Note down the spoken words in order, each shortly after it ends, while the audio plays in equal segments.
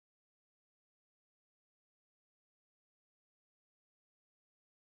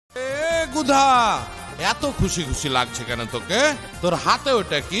ক্ষুধা। এত খুশি খুশি লাগছে কেন তোকে? তোর হাতে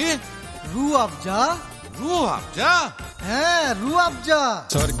ওটা কি? রুআবজা। রুআবজা? হ্যাঁ, রুআবজা।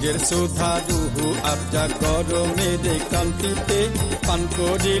 স্বর্গের সুধা রুহু আবজা, গরমের কান্তিতে পান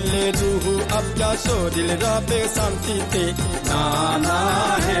করিলে রুহু আবজা, শরীর রবে শান্তিতে। না না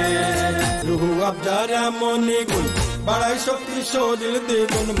হে রুহু আবজার এমনই গুণ, বাড়াই শক্তি শরীর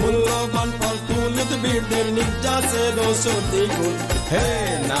দ্বিগুণ, মূল্যবান ফল তুলিদের নির্যাসের ওষুধি গুণ। হে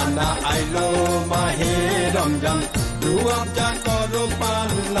নানা আইলো মাহে রমজান, রুআবজা করো পান,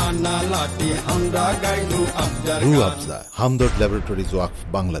 নানা লাঠি আমরা গাই রুআবজা। রুআবজা হামদর্দ ল্যাবরেটরিজ ওয়াকফ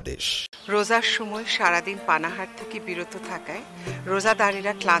বাংলাদেশ। রোজার সময় সারাদিন পানাহার থেকে বিরত থাকায়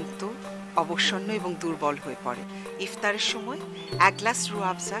রোজাদারেরা ক্লান্ত, অবসন্ন এবং দুর্বল হয়ে পড়ে। ইফতারের সময় এক গ্লাস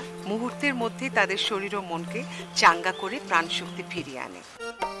রুআবজা মুহূর্তের মধ্যে তাদের শরীর ও মনকে চাঙ্গা করে প্রাণশক্তি ফিরিয়ে আনে।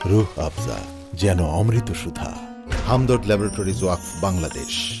 রুআবজা যেন অমৃত সুধা। হামদর্দ ল্যাবরেটরিজ ওয়াকফ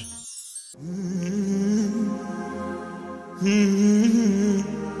Bangladesh.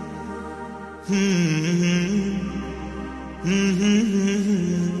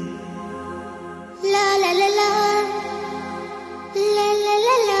 La la la la, la la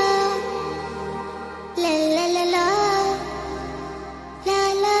la la, la la la la, la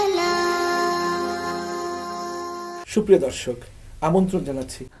la la। সুপ্রিয় দর্শক, আমন্ত্রণ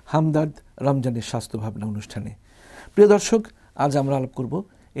জানাচ্ছি হামদার্দ রমজানের স্বাস্থ্য ভাবনা অনুষ্ঠানে। প্রিয় দর্শক, আজ আমরা আলাপ করব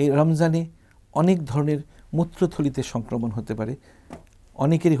এই রমজানে অনেক ধরনের মূত্রথলিতে সংক্রমণ হতে পারে,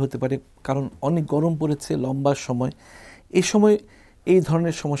 অনেকেরই হতে পারে, কারণ অনেক গরম পড়েছে, লম্বা সময়। এই সময় এই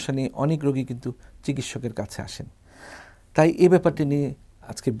ধরনের সমস্যা নিয়ে অনেক রোগী কিন্তু চিকিৎসকের কাছে আসেন। তাই এই ব্যাপারটি নিয়ে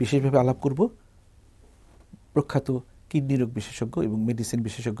আজকে বিশেষভাবে আলাপ করব প্রখ্যাত কিডনি রোগ বিশেষজ্ঞ এবং মেডিসিন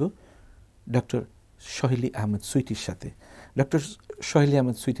বিশেষজ্ঞ ডক্টর সোহেলি আহমেদ সুইটির সাথে। ডক্টর সোহেলি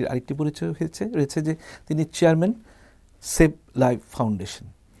আহমেদ সুইটির আরেকটি পরিচয় রয়েছে যে তিনি chairman save life foundation.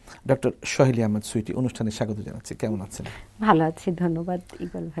 Doctor Soheli Ahmed Sweety, অনুষ্ঠানে স্বাগত জানাচ্ছি। কেমন আছেন? ভালো আছি, ধন্যবাদ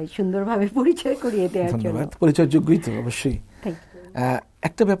ইকবাল ভাই, সুন্দরভাবে পরিচয় করিয়ে দেওয়ার জন্য। ধন্যবাদ, পরিচয় যোগ্যই তো অবশ্যই।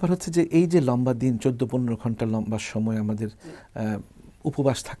 একটা ব্যাপার হচ্ছে যে এই যে লম্বা দিন, 14-15 ঘন্টা লম্বা সময় আমাদের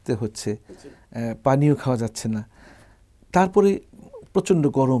উপবাস থাকতে হচ্ছে, পানীয় খাওয়া যাচ্ছে না, তারপরে প্রচণ্ড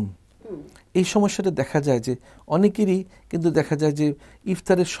গরম, এই সমস্যাটা দেখা যায় যে অনেকেরই কিন্তু দেখা যায় যে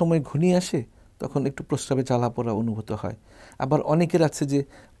ইফতারের সময় ঘনিয়ে আসে, তখন একটু প্রস্রাবে জ্বালা পোড়া অনুভূত হয়। আবার অনেকের আছে যে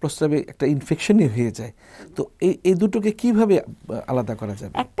প্রস্রাবে একটা ইনফেকশনই হয়ে যায়। তো এই দুটোকে কিভাবে আলাদা করা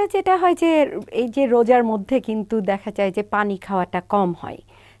যাবে? একটা যেটা হয় যে এই যে রোজার মধ্যে কিন্তু দেখা যায় যে পানি খাওয়াটা কম হয়,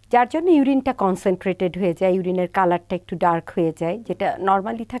 যার জন্য ইউরিনটা কনসেন্ট্রেটেড হয়ে যায়, ইউরিনের কালারটা একটু ডার্ক হয়ে যায়, যেটা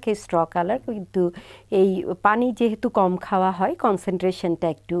নর্মালি থাকে স্ট্র কালার, কিন্তু এই পানি যেহেতু কম খাওয়া হয় কনসেন্ট্রেশনটা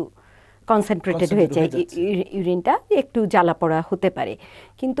একটু কনসেন্ট্রেটেড হয়ে যায়, ইউরিনটা একটু জ্বালা পোড়া হতে পারে।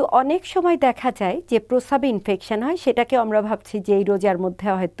 কিন্তু অনেক সময় দেখা যায় যে প্রস্রাবে ইনফেকশন হয়, সেটাকে আমরা ভাবছি যে এই রোজার মধ্যে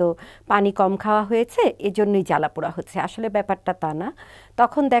হয়তো পানি কম খাওয়া হয়েছে, এজন্যই জ্বালা পোড়া হচ্ছে। আসলে ব্যাপারটা তা না।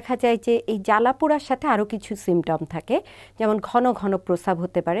 তখন দেখা যায় যে এই জ্বালা পোড়ার সাথে আরও কিছু সিমটম থাকে, যেমন ঘন ঘন প্রস্রাব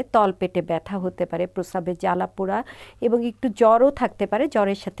হতে পারে, তল পেটে ব্যথা হতে পারে, প্রস্রাবে জ্বালা পোড়া এবং একটু জ্বরও থাকতে পারে,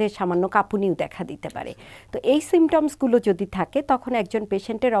 জ্বরের সাথে সামান্য কাঁপুনিও দেখা দিতে পারে। তো এই সিমটমসগুলো যদি থাকে তখন একজন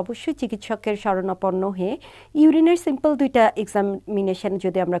পেশেন্টের অবশ্যই চিকিৎসকের শরণাপন্ন হয়ে ইউরিনের সিম্পল 2টা এক্সামিনেশন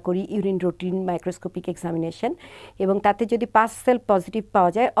যদি আমরা করি, ইউরিন রুটিন মাইক্রোস্কোপিক এক্সামিনেশন, এবং তাতে যদি পাস সেল পজিটিভ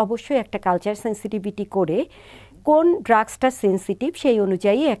পাওয়া যায় অবশ্যই একটা কালচার সেন্সিটিভিটি করে কোন ড্রাগসটা সেন্সিটিভ সেই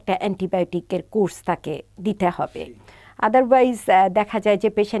অনুযায়ী একটা অ্যান্টিবায়োটিকের কোর্স তাকে দিতে হবে। আদারওয়াইজ দেখা যায় যে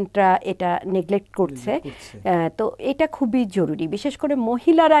পেশেন্টরা এটা নেগলেক্ট করছে। তো এটা খুবই জরুরি, বিশেষ করে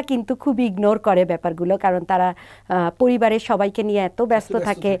মহিলারা কিন্তু খুবই ইগনোর করে ব্যাপারগুলো, কারণ তারা পরিবারের সবাইকে নিয়ে এত ব্যস্ত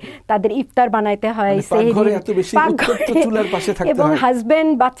থাকে, তাদের ইফতার বানাইতে হয়, এবং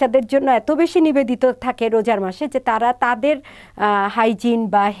হাজবেন্ড বাচ্চাদের জন্য এত বেশি নিবেদিত থাকে রোজার মাসে যে তারা তাদের হাইজিন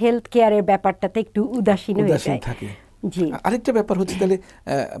বা হেলথ কেয়ারের ব্যাপারটাতে একটু উদাসীন হয়ে যায়। আরেকটা ব্যাপার হচ্ছে, তাহলে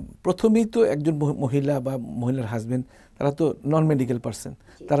প্রথমেই তো একজন মহিলা বা মহিলার হাজবেন্ড তারা তো নন মেডিকেল পারসন,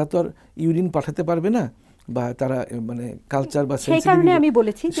 তারা তো আর ইউরিন পাঠাতে পারবে না, বা তারা মানে কালচার বা সেই কারণে আমি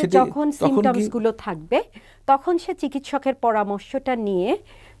বলেছি যে যখন সিমটমস গুলো থাকবে তখন সে চিকিৎসকের পরামর্শটা নিয়ে,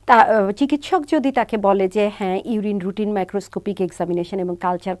 চিকিৎসক যদি তাকে বলে যে হ্যাঁ ইউরিন রুটিন মাইক্রোস্কোপিক এক্সামিনেশন এবং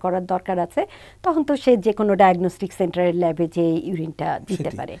কালচার করার দরকার আছে, তখন তো সে যে কোনো ডায়াগনস্টিক সেন্টারের ল্যাবে যে ইউরিনটা দিতে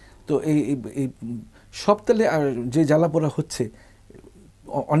পারে। তো এই সপ্তাহে যে জ্বালাপোড়া হচ্ছে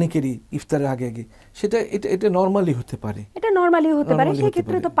অনেকেরই ইফতারের আগে আগে, সেটা এটা নরমালি হতে পারে,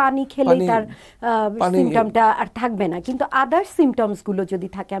 সেক্ষেত্রে তো পানি খেলে তার সিমটমটা আর থাকবে না। কিন্তু আদার সিমটমস গুলো যদি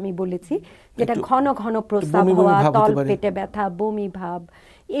থাকে, আমি বলেছি যেটা ঘন ঘন প্রস্রাব হওয়া, তল পেটে ব্যথা, বমি ভাব,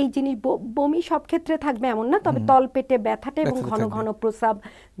 এই জিনিস বমি সব ক্ষেত্রে থাকবে এমন না, তবে তলপেটে ব্যথাটা এবং ঘন ঘন প্রস্রাব,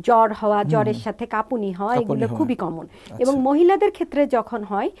 জ্বর হওয়া, জ্বরের সাথে কাঁপুনি হওয়া, এগুলো খুবই কমন। এবং মহিলাদের ক্ষেত্রে যখন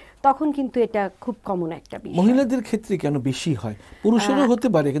হয় তখন কিন্তু এটা খুব কমন একটা বিষয়। মহিলাদের ক্ষেত্রে কেন বেশি হয়? পুরুষেরও হতে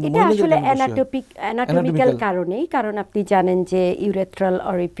পারে, কিন্তু এটা আসলে অ্যানাটমিক্যাল কারণেই। কারণ আপনি জানেন যে ইউরেথ্রাল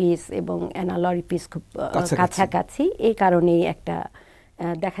অরিপিস এবং অ্যানাল অরিপিস খুব কাছাকাছি, এই কারণেই একটা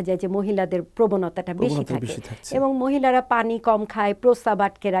দেখা যায় যে মহিলাদের প্রবণতাটা বেশি থাকে। এবং মহিলারা পানি কম খায়, প্রস্রাব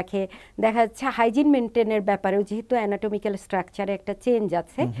আটকে রাখে, দেখা যাচ্ছে হাইজিন মেনটেনের ব্যাপারেও যেহেতু অ্যানাটমিক্যাল স্ট্রাকচারে একটা চেঞ্জ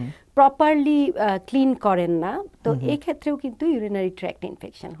আছে, প্রপারলি ক্লিন করেন না, তো এই ক্ষেত্রেও কিন্তু ইউরিনারি ট্র্যাক্ট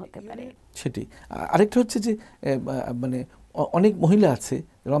ইনফেকশন হতে পারে। সেটি। আরেকটা হচ্ছে যে মানে অনেক মহিলা আছে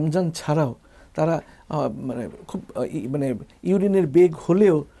রমজান ছাড়াও তারা মানে খুব মানে ইউরিনের বেগ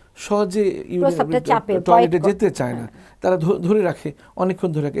হলেও সহজে টয়লেটে যেতে চায় না, তারা ধরে রাখে, অনেকক্ষণ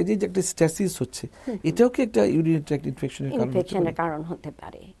ধরে রাখে। এই যে একটা স্ট্যাসিস হচ্ছে, এটাও কি একটা ইউরিনারি ট্র্যাক্ট ইনফেকশনের কারণ হতে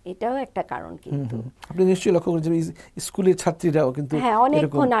পারে? এটাও একটা কারণ। কিন্তু আপনি নিশ্চয়ই লক্ষ্য করেছেন স্কুলের ছাত্রীরাও কিন্তু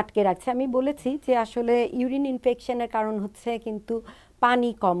অনেকক্ষণ আটকে রাখছে। আমি বলেছি যে আসলে ইউরিন ইনফেকশনের কারণ হচ্ছে কিন্তু পানি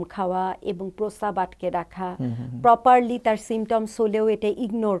কম খাওয়া এবং প্রস্রাব আটকে রাখা, প্রপারলি তার সিমটমস হলেও এটা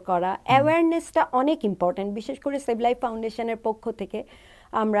ইগনোর করা। অ্যাওয়ারনেসটা অনেক ইম্পর্ট্যান্ট। বিশেষ করে সেভ লাইফ ফাউন্ডেশনের পক্ষ থেকে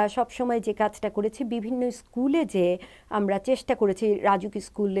আমরা সবসময় যে কাজটা করেছি, বিভিন্ন স্কুলে যে আমরা চেষ্টা করেছি, রাজুক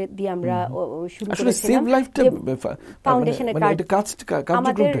স্কুলে দিয়ে আমরা শুরু করেছিলাম ফাউন্ডেশনের কাজ।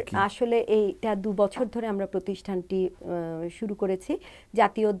 আমাদের আসলে এইটা 2 বছর ধরে আমরা প্রতিষ্ঠানটি শুরু করেছি।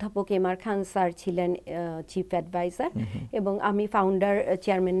 জাতীয় অধ্যাপক এমআর খান স্যার ছিলেন চিফ অ্যাডভাইজার এবং আমি ফাউন্ডার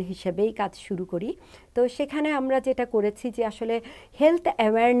চেয়ারম্যান হিসেবেই কাজ শুরু করি। তো সেখানে আমরা যেটা করেছি যে আসলে হেলথ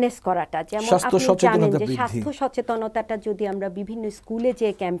অ্যাওয়ারনেস করাটা, যেমন আপনি জানেন যে স্বাস্থ্য সচেতনতাটা যদি আমরা বিভিন্ন স্কুলে যে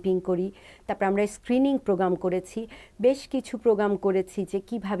ক্যাম্পিং করি, তারপর আমরা স্ক্রিনিং প্রোগ্রাম করেছি, বেশ কিছু প্রোগ্রাম করেছি যে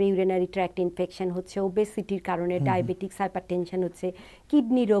কিভাবে ইউরিনারি ট্র্যাক্ট ইনফেকশন হচ্ছে, ওবেসিটির কারণে ডায়াবেটিক্স, হাইপারটেনশন হচ্ছে,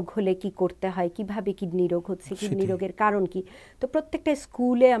 কিডনি রোগ হলে কি করতে হয়, কিভাবে কিডনি রোগ হচ্ছে, কিডনি রোগের কারণ কি। তো প্রত্যেকটা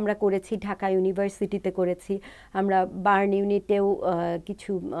স্কুলে আমরা করেছি, ঢাকা ইউনিভার্সিটিতে করেছি, আমরা বার্ন ইউনিটেও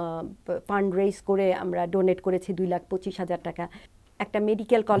কিছু ফান্ড রেইজ করে আমরা ডোনেট করেছি 2,25,000 টাকা। একটা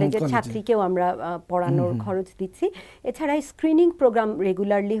মেডিকেল কলেজের ছাত্রীকেও আমরা পড়ানোর খরচ দিচ্ছি। এছাড়া স্ক্রিনিং প্রোগ্রাম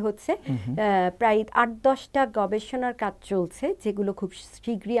রেগুলারলি হচ্ছে, প্রায় 8-10টা গবেষণার কাজ চলছে, যেগুলো খুব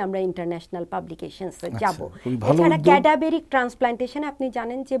শীঘ্রই আমরা ইন্টারন্যাশনাল পাবলিকেশনসে যাব। এছাড়া ক্যাডাবেরিক ট্রান্সপ্লান্টেশন, আপনি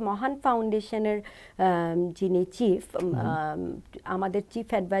জানেন যে মহান ফাউন্ডেশনের যিনি চিফ, আমাদের চিফ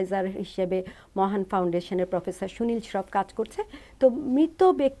অ্যাডভাইজার হিসেবে মহান ফাউন্ডেশনের প্রফেসর সুনীল শ্রফ কাজ করছে। তো মৃত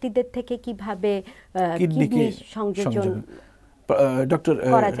ব্যক্তিদের থেকে কিভাবে কিডনি সংযোজন ডক্টর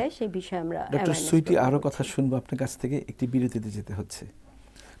করা যায় সেই বিষয়ে আমরা ডক্টর সুইটি আরো কথা শুনবো আপনার কাছ থেকে। একটি বিরতিতে যেতে হচ্ছে।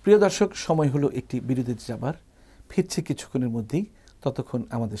 প্রিয় দর্শক, সময় হলো একটি বিরতিতে যাবার, ফিরছে কিছুক্ষণের মধ্যেই, ততক্ষণ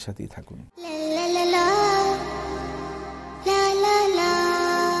আমাদের সাথেই থাকুন।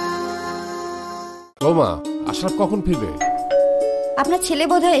 বৌমা, আশরাফ কখন ফিরবে? আপনার ছেলে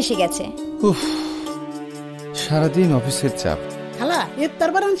বোধহয় এসে গেছে। সারাদিন অফিসের চাপ। খালা ইফতার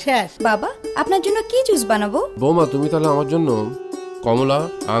বানান শেষ। বাবা, আপনার জন্য কি জুস বানাবো? বৌমা, তুমি তাহলে আমার জন্য কমলা,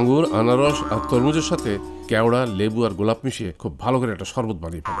 আঙ্গুর, আনারস আর তরমুজের সাথে কেওড়া, লেবু আর গোলাপ মিশিয়ে খুব ভালো করে একটা শরবত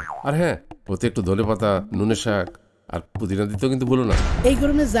বানিয়ে ফেলো। আর হ্যাঁ, ওতে একটু ধনেপাতা, নুনের শাক আর পুদিনা দিতেও কিন্তু ভুলো না। এই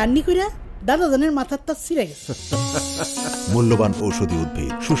গরমে জার্নি কইরা দাদাজনের মাথার তার ছিঁড়ে গেছে। মূল্যবান ঔষধি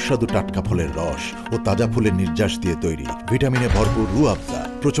উদ্ভিদ, সুস্বাদু টাটকা ফলের রস ও তাজা ফুলের নির্যাস দিয়ে তৈরি ভিটামিনে ভরপুর রু আফজা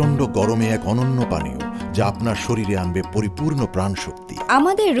প্রচন্ড গরমে এক অনন্য পানীয়, যা আপনার শরীরে আনবে পরিপূর্ণ প্রাণ শক্তি।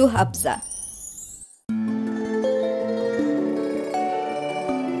 আমাদের রুহ আফজা।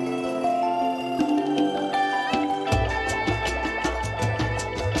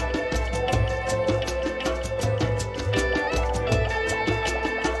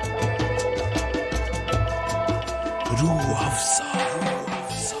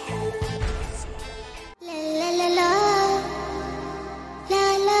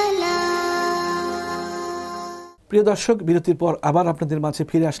 প্রিয় দর্শক, বিরতির পর আবার আপনাদের মাঝে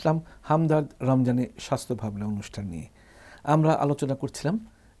ফিরে আসলাম হামদার্দ রমজানে স্বাস্থ্য ভাবনা অনুষ্ঠান নিয়ে। আমরা আলোচনা করছিলাম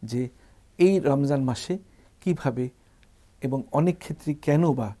যে এই রমজান মাসে কিভাবে এবং অনেক ক্ষেত্রে কেন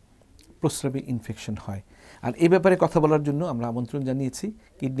বা প্রস্রাবে ইনফেকশন হয়। আর এই ব্যাপারে কথা বলার জন্য আমরা আমন্ত্রণ জানিয়েছি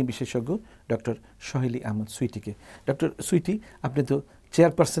কিডনি বিশেষজ্ঞ ডক্টর সোহেলি আহমদ সুইটিকে। ডক্টর সুইটি, আপনি তো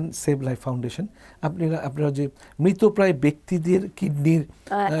চেয়ারপারসন সেভ লাইফ ফাউন্ডেশন, আপনারা যে মৃতপ্রায় ব্যক্তিদের কিডনির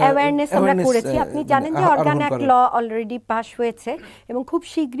অ্যাওয়ারনেস আমরা করেছি। আপনি জানেন যে অর্গান অ্যাক্ট ল অলরেডি পাস হয়েছে এবং খুব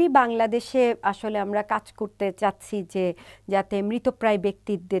শীঘ্রই বাংলাদেশে আসলে আমরা কাজ করতে চাচ্ছি যে যাতে মৃতপ্রায়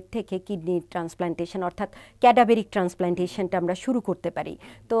ব্যক্তিদের থেকে কিডনি ট্রান্সপ্লান্টেশন অর্থাৎ ক্যাডাবেরিক ট্রান্সপ্লান্টেশনটা আমরা শুরু করতে পারি।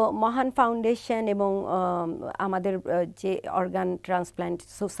 তো মহান ফাউন্ডেশন এবং আমাদের যে অর্গান ট্রান্সপ্লান্ট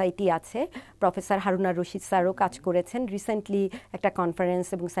সোসাইটি আছে, প্রফেসর হারুনা রশিদ স্যারও কাজ করেছেন। রিসেন্টলি একটা কনফারেন্স কনফারেন্স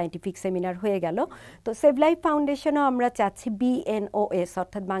এবং সায়েন্টিফিক সেমিনার হয়ে গেল। তো সেভ লাইফ ফাউন্ডেশনও আমরা চাচ্ছি BNOS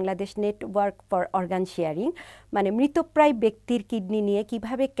অর্থাৎ Bangladesh network for organ sharing, মানে মৃতপ্রায় ব্যক্তির কিডনি নিয়ে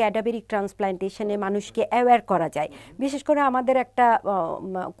কিভাবে ক্যাডাভেরিক ট্রান্সপ্লান্টেশনে মানুষকে অ্যাওয়্যার করা যায়। বিশেষ করে আমাদের একটা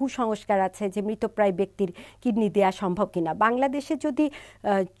কুসংস্কার আছে যে মৃতপ্রায় ব্যক্তির কিডনি দেওয়া সম্ভব কিনা। বাংলাদেশে যদি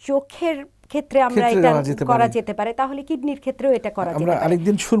চোখের ক্ষেত্রে আমরা এটা করা যেতে পারে, তাহলে কিডনির ক্ষেত্রেও এটা করা যেতে পারে। আমরা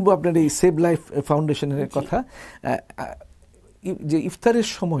আরেকদিন শুনবো আপনার এই সেভ লাইফ ফাউন্ডেশনের কথা। যে ইফতারের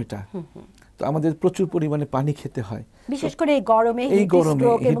সময়টা তো আমাদের প্রচুর পরিমাণে পানি খেতে হয়, বিশেষ করে এই গরমে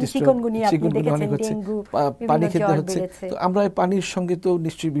এবং চিকুনগুনিয়া আপনি দেখেছেন, ডেঙ্গু, পানি খেতে হচ্ছে। তো আমরা পানির সঙ্গে তো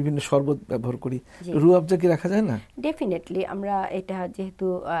নিশ্চয়ই বিভিন্ন শরবত ব্যবহার করি, রুয়াবজা কি রাখা যায় না? ডেফিনেটলি আমরা এটা যেহেতু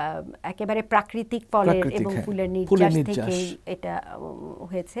একেবারে প্রাকৃতিক ফলের এবং ফুলের নির্যাস থেকে এটা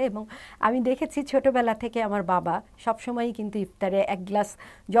হয়েছে, এবং আমি দেখেছি ছোটবেলা থেকে আমার বাবা সবসময়ই কিন্তু ইফতারে এক গ্লাস,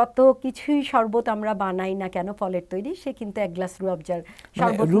 যত কিছুই শরবত আমরা বানাই না কেন ফলের তৈরি, সে কিন্তু এক গ্লাস রুয়াবজার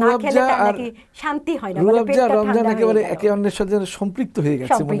শরবত না খেলে তার নাকি শান্তি হয় না, মানে পেটটা ঠান্ডা হয়ে যায়। একে অন্যের সাথে সম্পৃক্ত হয়ে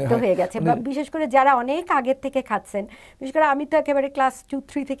গেছে। বিশেষ করে যারা অনেক আগের থেকে খাচ্ছেন, বিশেষ করে আমি তো একেবারে ক্লাস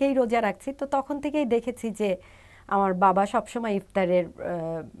 2-3 থেকেই রোজা রাখছি, তো তখন থেকেই দেখেছি যে আমার বাবা সবসময় ইফতারের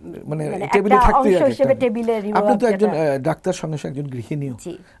মানে টেবিলে থাকতেই হিসেবে টেবিলে। আপনি তো একজন ডাক্তার, সঙ্গে একজন গৃহিণীও,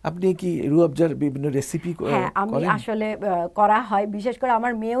 আপনি কি রুয়াবজার বিভিন্ন রেসিপি করেন? হ্যাঁ, আমি আসলে করা হয়। বিশেষ করে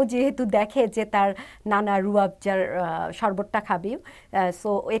আমার মেয়েও যেহেতু দেখে যে তার নানা রুয়াবজার শরবতটা খাবে, সো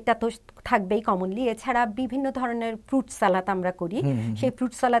এটা তো থাকবেই কমনলি। এছাড়া বিভিন্ন ধরনের ফ্রুট সালাদ আমরা করি, সেই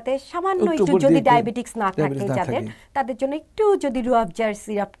ফ্রুট সালাতে সামান্য একটু যদি ডায়াবেটিক্স না থাকে তাদের জন্য একটু যদি রুয়াবজার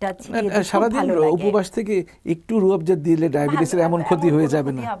সিরাপটা ছিটিয়ে দিই, সারাদিন উপবাস থেকে একটু রুয়াবজা দিলে ডায়াবেটিসের এমন ক্ষতি হয়ে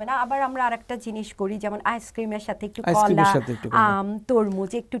যাবে না। আবার আমরা আরেকটা জিনিস করি, যেমন আইসক্রিমের সাথে একটু কলা, আম,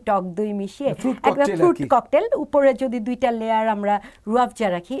 তরমুজ, একটু টক দই মিশিয়ে একবার ফ্রুট ককটেল, উপরে যদি 2টা লেয়ার আমরা রুয়াবজা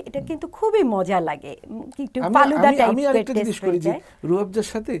রাখি, এটা কিন্তু খুবই মজা লাগে। একটু ফালুদা টাইপের টেস্ট করি যে রুয়াবজার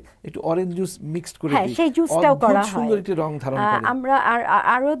সাথে একটু অরেঞ্জ জুস মিক্সড করে দিই, সেই জুসটাও করা হয়, সুন্দর একটি রং ধারণ করে। আমরা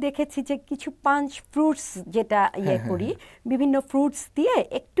আরো দেখেছি যে কিছু পাঞ্চ ফ্রুটস যেটা করি, বিভিন্ন ফ্রুটস দিয়ে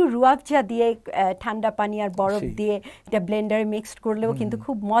একটু রুয়াবজা দিয়ে ঠান্ডা পানি আর বরফ দিয়ে এটা ব্লেন্ডারে মিক্সড করলেও কিন্তু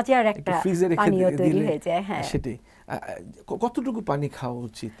খুব মজার একটা পানীয় তৈরি হয়ে যায়। হ্যাঁ, সেটাই। কতটুকু পানি খাওয়া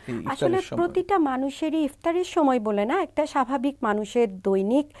উচিত আসলে প্রতিটা মানুষেরই ইফতারের সময় বলে না, একটা স্বাভাবিক মানুষের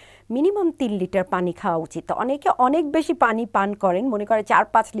দৈনিক মিনিমাম 3 লিটার পানি খাওয়া উচিত। অনেকে অনেক বেশি পানি পান করেন, মনে করে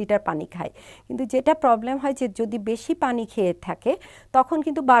 4-5 লিটার পানি খায়, কিন্তু যেটা প্রবলেম হয় যে যদি বেশি পানি খেয়ে থাকে তখন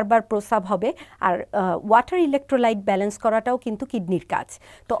কিন্তু বারবার প্রস্রাব হবে, আর ওয়াটার ইলেকট্রোলাইট ব্যালেন্স করাটাও কিন্তু কিডনির কাজ।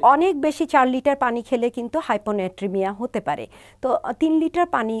 তো অনেক বেশি 4 লিটার পানি খেলে কিন্তু হাইপোনেট্রিমিয়া হতে পারে। তো 3 লিটার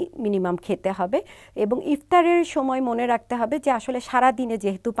পানি মিনিমাম খেতে হবে, এবং ইফতারের সময় মনে রাখতে হবে যে আসলে সারা দিনে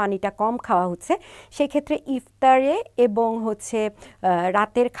যেহেতু পানিটা কম খাওয়া হচ্ছে, সেক্ষেত্রে ইফতারে এবং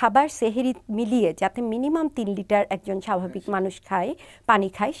রাতের খাবার সেহরি মিলিয়ে যাতে মিনিমাম 3 লিটার একজন স্বাভাবিক মানুষ পানি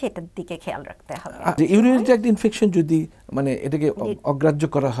খায়, সেটার দিকে খেয়াল রাখতে হবে। ইউরিনারি ট্র্যাক্ট ইনফেকশন যদি মানে এটাকে অগ্রাহ্য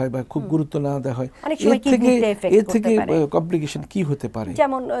করা হয় বা খুব গুরুত্ব না দেওয়া হয়, এর থেকে কমপ্লিকেশন কি হতে পারে?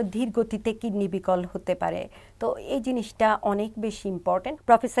 যেমন ধীর গতিতে কিডনি বিকল হতে পারে। তো এই জিনিসটা অনেক বেশি ইম্পর্টেন্ট।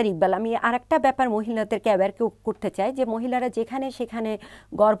 প্রফেসর ইকবাল, আমি আরেকটা ব্যাপার মহিলাদেরকে অ্যাওয়্যার করতে চাই, যে মহিলারা যেখানে সেখানে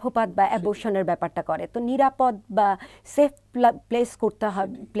গর্ভপাত বা অ্যাবর্শনের ব্যাপারটা করে, তো নিরাপদ বা সেফ প্লেস করতে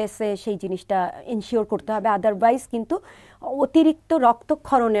হবে, প্লেসে সেই জিনিসটা ইনশিওর করতে হবে। আদারওয়াইজ কিন্তু অতিরিক্ত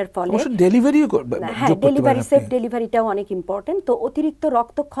রক্তক্ষরণের ফলে সেফ ডেলিভারিটাও অনেক ইম্পর্টেন্ট। তো অতিরিক্ত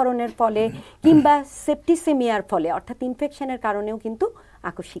রক্তক্ষরণের ফলে কিংবা সেপ্টিসেমিয়ার ফলে, অর্থাৎ ইনফেকশনের কারণেও কিন্তু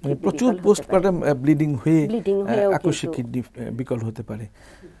আকস্মিক প্রচুর পোস্টপার্টাম ব্লিডিং হয়ে আকস্মিক কিডনি বিকল হতে পারে।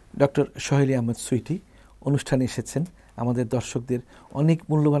 ডক্টর সোহেলি আহমেদ সুইটি অনুষ্ঠানে এসেছেন, আমাদের দর্শকদের অনেক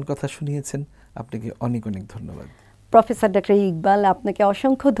মূল্যবান কথা শুনিয়েছেন, আপনাকে অনেক অনেক ধন্যবাদ। প্রফেসর ডক্টর ইকবাল, আপনাকে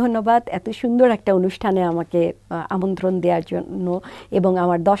অসংখ্য ধন্যবাদ এত সুন্দর একটা অনুষ্ঠানে আমাকে আমন্ত্রণ দেওয়ার জন্য, এবং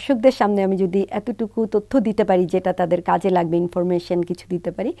আমার দর্শকদের সামনে আমি যদি এতটুকু তথ্য দিতে পারি যেটা তাদের কাজে লাগবে, ইনফরমেশন কিছু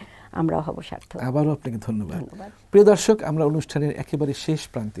দিতে পারি, আমরাও হব সার্থক। আবারও আপনাকে ধন্যবাদ। প্রিয় দর্শক, আমরা অনুষ্ঠানের একেবারে শেষ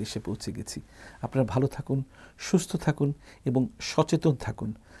প্রান্তে এসে পৌঁছে গেছি। আপনারা ভালো থাকুন, সুস্থ থাকুন এবং সচেতন থাকুন,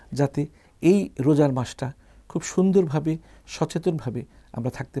 যাতে এই রোজার মাসটা খুব সুন্দরভাবে সচেতনভাবে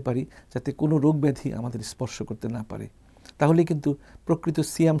আমরা থাকতে পারি, যাতে কোনো রোগ ব্যাধি আমাদের স্পর্শ করতে না পারে। তাহলে কিন্তু প্রকৃত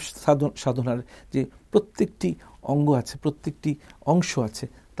সিয়াম সাধনার যে প্রত্যেকটি অঙ্গ আছে, প্রত্যেকটি অংশ আছে,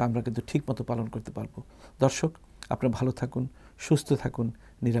 তা আমরা কিন্তু ঠিকমতো পালন করতে পারবো। দর্শক, আপনারা ভালো থাকুন, সুস্থ থাকুন,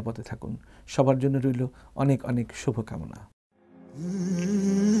 নিরাপদে থাকুন। সবার জন্য রইল অনেক অনেক শুভকামনা।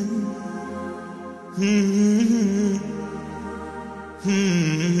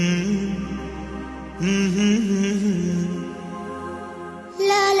 Mm-hmm.